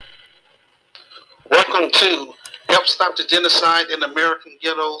welcome to Help Stop the Genocide in American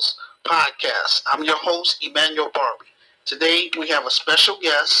Ghettos podcast. I'm your host, Emmanuel Barbie. Today we have a special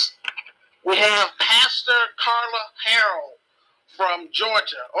guest. We have Pastor Carla Harrell from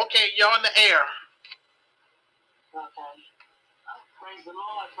Georgia. Okay, you're on the air. Okay. Praise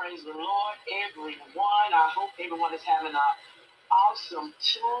the Lord, everyone. I hope everyone is having an awesome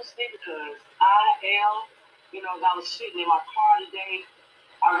Tuesday because as I was sitting in my car today,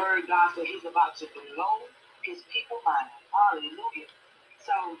 I heard God say He's about to blow His people mind. Hallelujah.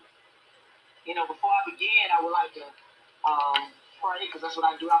 So, before I begin, I would like to pray because that's what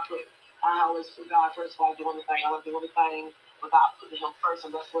I do. I always put God first before I do anything. I don't do anything without putting Him first,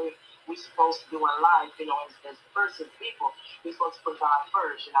 and that's what we're supposed to do in life. As first as people, we're supposed to put God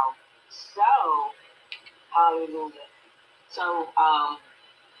first. So, hallelujah. So, I'm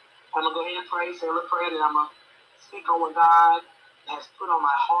gonna go ahead and pray, say a little prayer, and I'm gonna speak on what God has put on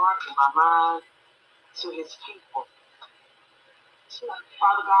my heart and my mind to His people.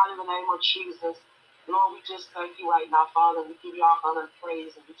 Father God, in the name of Jesus, Lord, we just thank you right now, Father. We give you all honor and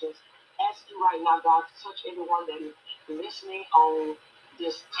praise, and we just ask you right now, God, to touch everyone that is listening on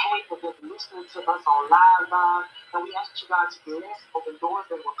this tape, or that's listening to us on live, God. And we ask you, God, to bless open doors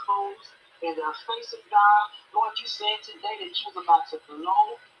that were closed in their faces, God. Lord, you said today that you was about to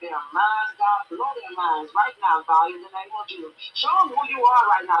blow their minds, God. Blow their minds right now, God, in the name of Jesus. Show them who you are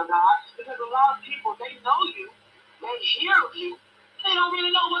right now, God, because a lot of people, they know you, they hear of you, they don't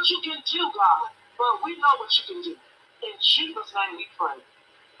really know what you can do, God, but we know what you can do. In Jesus' name we pray.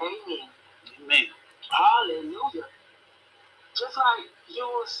 Amen. Amen. Hallelujah. Just like you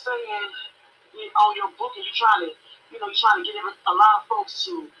were saying on your book, and you're trying to get a lot of folks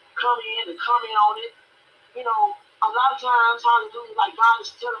to come in and comment on it. A lot of times, hallelujah, like God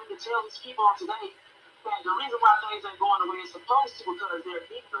is telling me to tell these people on today that the reason why things ain't going the way it's supposed to because they're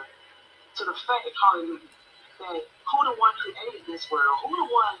ignorant to the fact, hallelujah, that who the one created this world, who the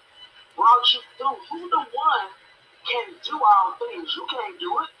one brought you through, who the one can do all things. You can't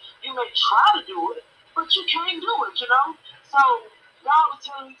do it. You may try to do it, but you can't do it, So God was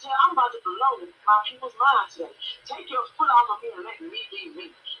telling me, I'm about to blow my people's minds today. Take your foot off of me and let me be me.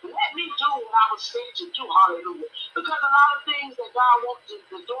 Let me do what I was saying to do, hallelujah. Because a lot of things that God wants,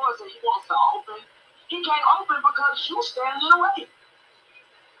 the doors that He wants to open, He can't open because you stand in the way.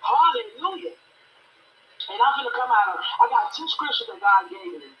 Hallelujah. And I'm going to come out of, I got two scriptures that God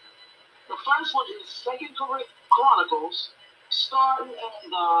gave me. The first one is 2 Chronicles, starting at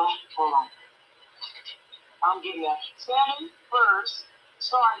hold on, I'm getting that. 7th verse,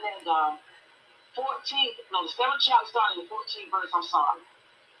 starting at the 7th chapter, starting at the 14th verse, I'm sorry.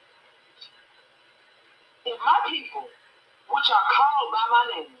 If my people, which are called by my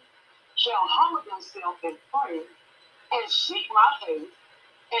name, shall humble themselves and pray, and seek my face,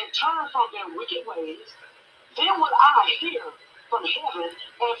 and turn from their wicked ways, then will I hear from heaven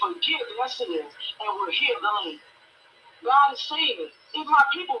and forgive their sins, and will heal the land. God is saying, if my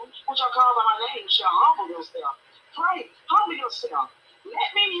people, which are called by my name, shall humble themselves, pray, humble yourself. Let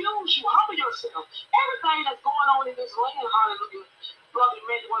me use you, humble yourself. Everything that's going on in this land, hallelujah, brother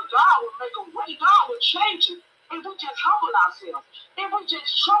Emmanuel, God will make a way, God will change it. If we just humble ourselves, if we just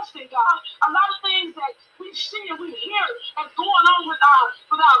trust in God, a lot of things that we see and we hear that's going on with our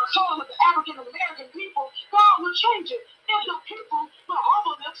color, with the African American people, God will change it if the people will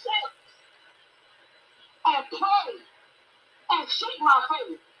humble themselves and pray and seek my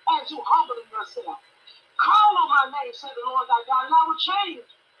face as you humbling yourself. Call on my name, said the Lord thy God, and I will change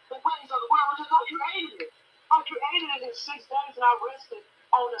the ways of the world because I created it. I created it in 6 days and I rested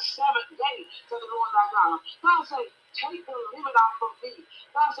on the 7th day, said the Lord thy God. God said, take the limit off of me.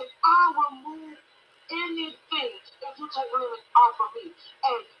 God said, I will move anything if you take the limit off of me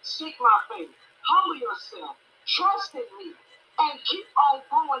and seek my face. Humble yourself, trust in me, and keep on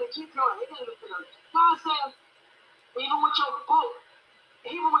going and keep your head lifted up. God said, even with your book,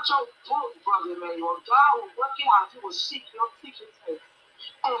 brother Emmanuel, God will work it out if you will seek His face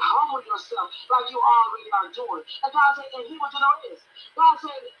and humble yourself like you already are doing. And God said, and He will do the rest. God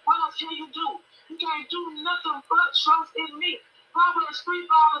said, what else can you do? You can't do nothing but trust in me. Proverbs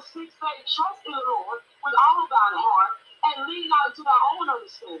 3, 5, and 6 say, trust in the Lord with all thine heart and lean not into thy own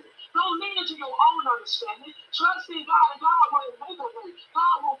understanding. Don't lean into your own understanding. Trust in God, and God will make a way.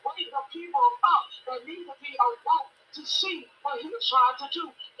 God will wake the people up that need to be awoke to see what He is trying to do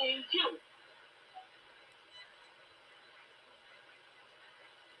in you.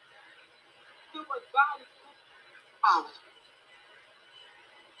 Do what God is doing.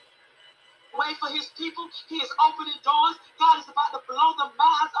 Way for His people. He is opening doors. God is about to blow the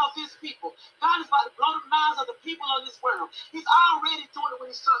minds of His people. God is about to blow the minds of the people of this world. He's already doing it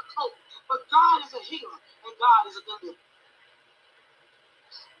when He started COVID. But God is a healer.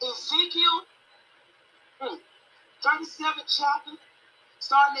 Ezekiel 37th chapter,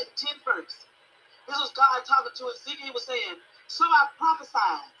 starting at the 10th verse. This was God talking to Ezekiel. He was saying, so I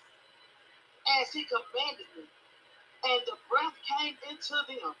prophesied as he commanded me, and the breath came into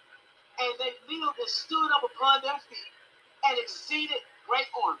them, and they lived and stood up upon their feet, and exceeded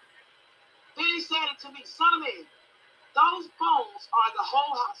great army. Then he said unto me, Son of man, those bones are the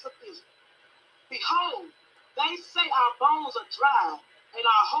whole house of Israel. Behold, they say our bones are dry, and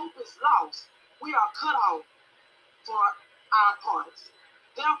our hope is lost. We are cut off for our parts.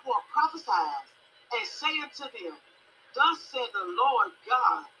 Therefore prophesy, and say unto them, Thus said the Lord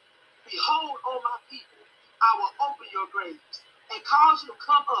God, Behold, O my people, I will open your graves, and cause you to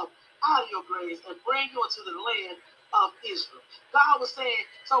come up out of your graves, and bring you into the land of Israel. God was saying,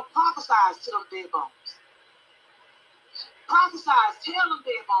 so prophesy to them dead bones. Prophesy, tell them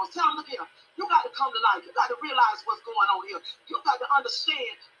dead bones, tell them, look here, you got to come to life. You got to realize what's going on here. You got to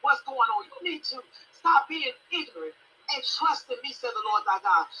understand what's going on. You need to stop being ignorant and trust in me, said the Lord thy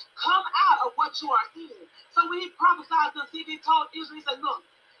God. Come out of what you are in. So when he prophesied to Ezekiel, he told Israel, he said, look,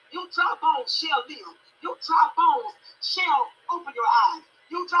 you dry bones shall live. You dry bones shall open your eyes.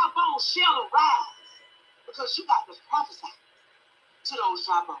 You dry bones shall arise. Because you got to prophesy to those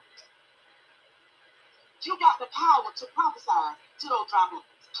dry bones. You got the power to prophesy to those dry bones.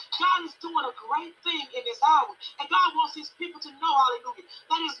 God is doing a great thing in this hour. And God wants his people to know, hallelujah,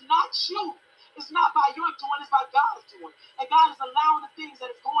 that it's not you. It's not by your doing, it's by God's doing. And God is allowing the things that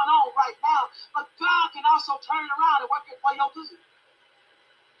is going on right now. But God can also turn it around and work it for your good.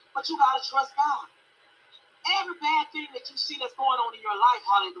 But you got to trust God. Every bad thing that you see that's going on in your life,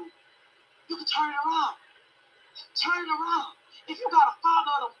 hallelujah, you can turn it around. Turn it around. If you got a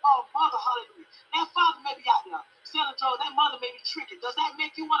father or a mother, hallelujah, that father may be out there selling drugs, that mother may be tricking. Does that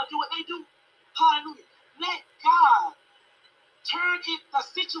make you want to do what they do? Hallelujah. Let God turn the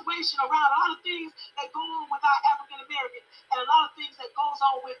situation around. A lot of things that go on with our African Americans and a lot of things that goes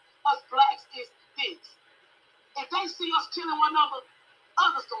on with us blacks is this. If they see us killing one another,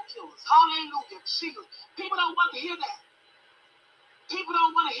 others gonna kill us. Hallelujah. Jesus. People don't want to hear that. People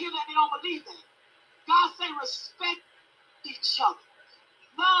don't want to hear that. They don't believe that. God say respect each other.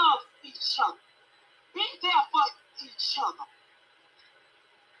 Love each other. Be there for each other.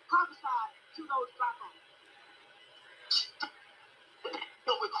 Prophesy to those black folks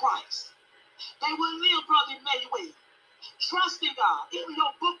with Christ. They will live, Brother Emmanuel. Trust in God. Even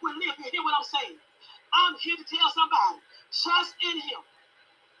your book will live. You hear what I'm saying? I'm here to tell somebody, trust in him.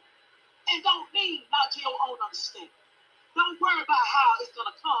 And don't lean not to your own understanding. Don't worry about how it's going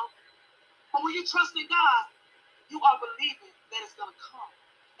to come. But when you trust in God, you are believing that it's going to come.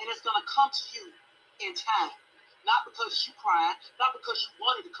 And it's going to come to you in time. Not because you cried, not because you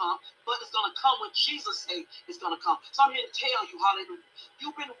wanted to come, but it's going to come when Jesus said it's going to come. So I'm here to tell you, hallelujah,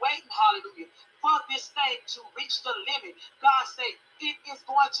 you've been waiting, hallelujah, for this thing to reach the limit. God said it is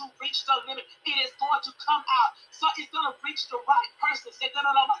going to reach the limit. It is going to come out. So it's going to reach the right person. Say, no,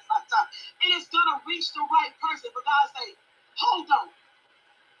 it is going to reach the right person. But God said, hold on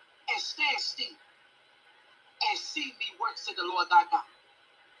and stand still and see me work, said the Lord thy God.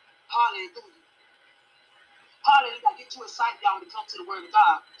 Hallelujah. Hallelujah. I get too excited, y'all, when it comes to the word of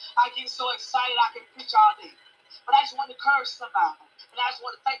God. I get so excited I can preach all day. But I just want to encourage somebody. And I just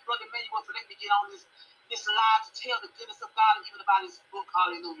want to thank Brother Emmanuel for letting me get on this live to tell the goodness of God and even about his book.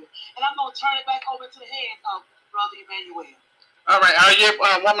 Hallelujah. And I'm going to turn it back over to the hands of Brother Emmanuel. All right. Are you,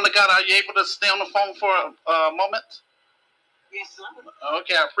 woman of God, are you able to stay on the phone for a moment? Yes, sir.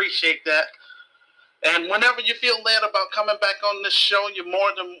 Okay, I appreciate that. And whenever you feel led about coming back on this show, you're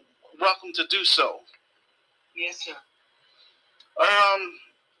more than welcome to do so. Yes, sir.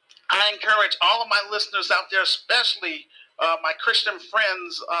 I encourage all of my listeners out there, especially my Christian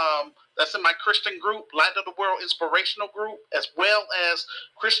friends that's in my Christian group, Light of the World Inspirational Group, as well as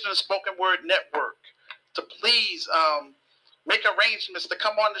Christian Spoken Word Network, to please make arrangements to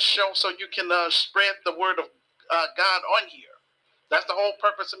come on the show so you can spread the word of God on here. That's the whole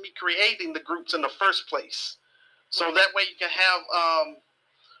purpose of me creating the groups in the first place. So that way you can have...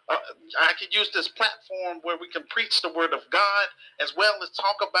 I could use this platform where we can preach the word of God, as well as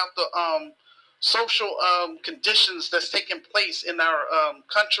talk about the social conditions that's taking place in our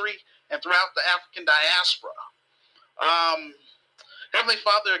country and throughout the African diaspora. Heavenly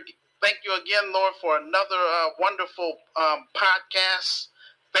Father, thank you again, Lord, for another wonderful podcast.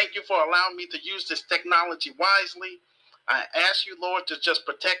 Thank you for allowing me to use this technology wisely. I ask you, Lord, to just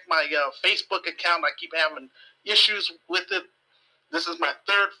protect my Facebook account. I keep having issues with it. This is my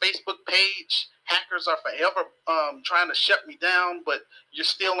third Facebook page. Hackers are forever trying to shut me down, but you're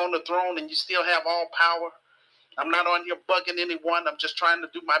still on the throne and you still have all power. I'm not on here bugging anyone. I'm just trying to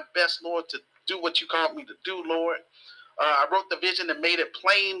do my best, Lord, to do what you called me to do, Lord. I wrote the vision and made it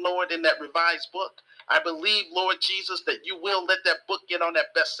plain, Lord, in that revised book. I believe, Lord Jesus, that you will let that book get on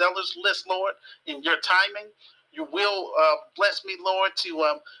that bestsellers list, Lord, in your timing. You will bless me, Lord,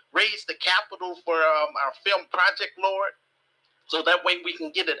 to raise the capital for our film project, Lord, so that way we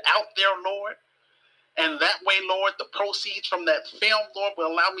can get it out there, Lord. And that way, Lord, the proceeds from that film, Lord,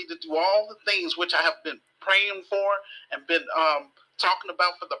 will allow me to do all the things which I have been praying for and been talking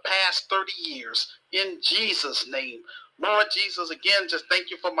about for the past 30 years. In Jesus' name. Lord Jesus, again, just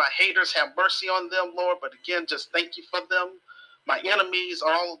thank you for my haters. Have mercy on them, Lord. But again, just thank you for them. My enemies,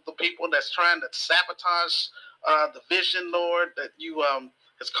 all the people that's trying to sabotage the vision, Lord, that you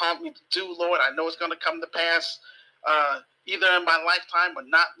has called me to do, Lord. I know it's going to come to pass. Either in my lifetime or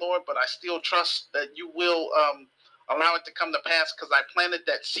not, Lord, but I still trust that you will allow it to come to pass because I planted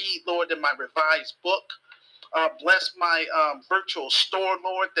that seed, Lord, in my revised book. Bless my virtual store,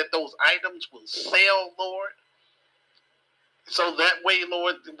 Lord, that those items will sell, Lord. So that way,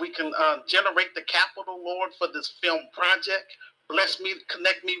 Lord, we can generate the capital, Lord, for this film project. Bless me,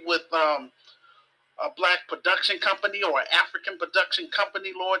 connect me with a black production company or an African production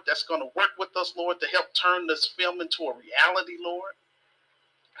company, Lord, that's going to work with us, Lord, to help turn this film into a reality, Lord.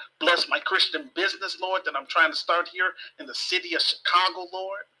 Bless my Christian business, Lord, that I'm trying to start here in the city of Chicago,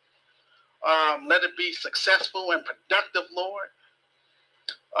 Lord. Let it be successful and productive, Lord.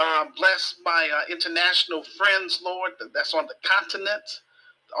 Bless my international friends, Lord, that's on the continent.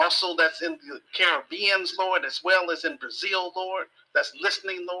 Also, that's in the Caribbean, Lord, as well as in Brazil, Lord, that's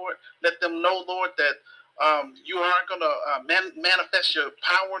listening, Lord. Let them know, Lord, that you are going to manifest your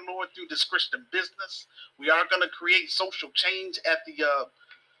power, Lord, through this Christian business. We are going to create social change at the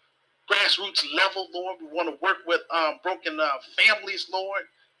grassroots level, Lord. We want to work with broken families, Lord.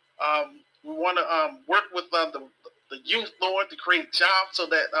 We want to work with the youth, Lord, to create jobs so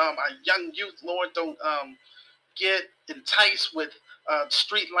that our young youth, Lord, don't get enticed with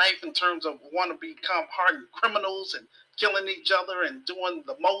street life in terms of want to become hardened criminals and killing each other and doing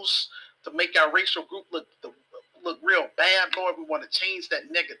the most to make our racial group look real bad, Lord. We want to change that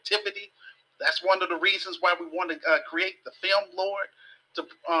negativity. That's one of the reasons why we want to create the film, Lord, to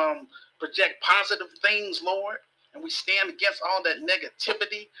project positive things, Lord. And we stand against all that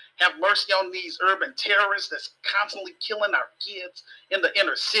negativity. Have mercy on these urban terrorists that's constantly killing our kids in the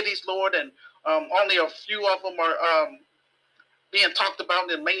inner cities, Lord. And only a few of them are being talked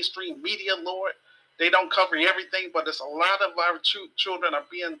about in mainstream media, Lord. They don't cover everything, but it's a lot of our children are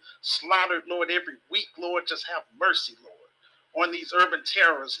being slaughtered, Lord, every week, Lord. Just have mercy, Lord, on these urban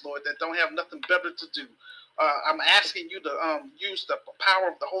terrorists, Lord, that don't have nothing better to do. I'm asking you to use the power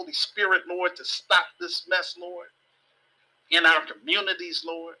of the Holy Spirit, Lord, to stop this mess, Lord, in our communities,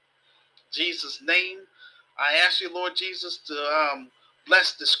 Lord. In Jesus' name, I ask you, Lord Jesus, to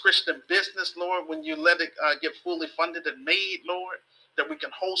bless this Christian business, Lord, when you let it get fully funded and made, Lord, that we can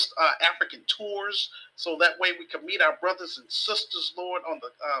host African tours so that way we can meet our brothers and sisters, Lord, on the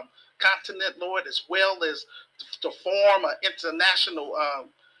continent, Lord, as well as to form an international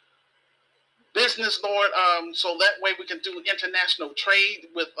business, Lord, so that way we can do international trade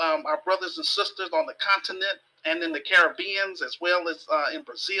with our brothers and sisters on the continent and in the Caribbean, as well as in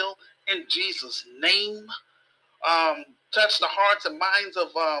Brazil. In Jesus' name, touch the hearts and minds of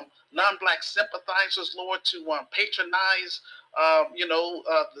non-black sympathizers, Lord, to patronize, our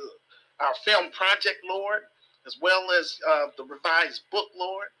film project, Lord, as well as the revised book,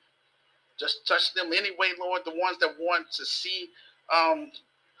 Lord. Just touch them anyway, Lord, the ones that want to see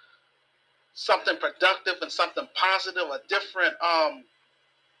something productive and something positive, a different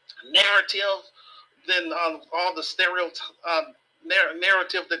narrative than all the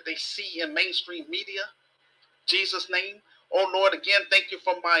narrative that they see in mainstream media. Jesus' name. Oh, Lord, again, thank you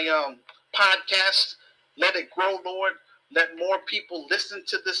for my podcast. Let it grow, Lord. Let more people listen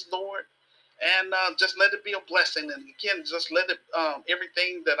to this, Lord. And just let it be a blessing. And again, just let it,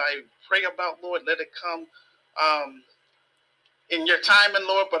 everything that I pray about, Lord, let it come in your timing,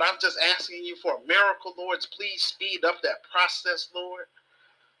 Lord, but I'm just asking you for a miracle, Lord. Please speed up that process, Lord.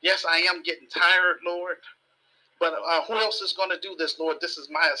 Yes, I am getting tired, Lord. But who else is going to do this, Lord? This is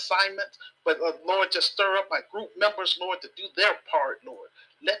my assignment. But, Lord, just stir up my group members, Lord, to do their part, Lord.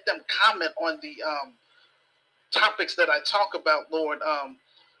 Let them comment on the topics that I talk about, Lord,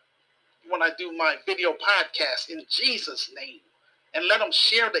 when I do my video podcast in Jesus' name. And let them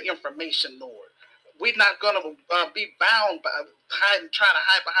share the information, Lord. We're not going to be bound by trying to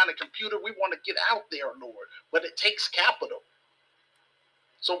hide behind a computer. We want to get out there, Lord, but it takes capital.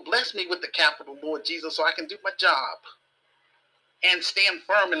 So bless me with the capital, Lord Jesus, so I can do my job. and stand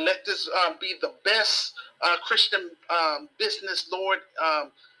firm, and let this be the best Christian business, Lord,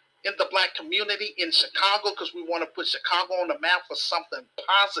 in the black community in Chicago, because we want to put Chicago on the map for something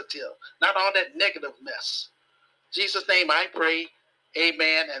positive, not all that negative mess. In Jesus' name I pray,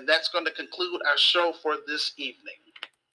 amen. And that's going to conclude our show for this evening.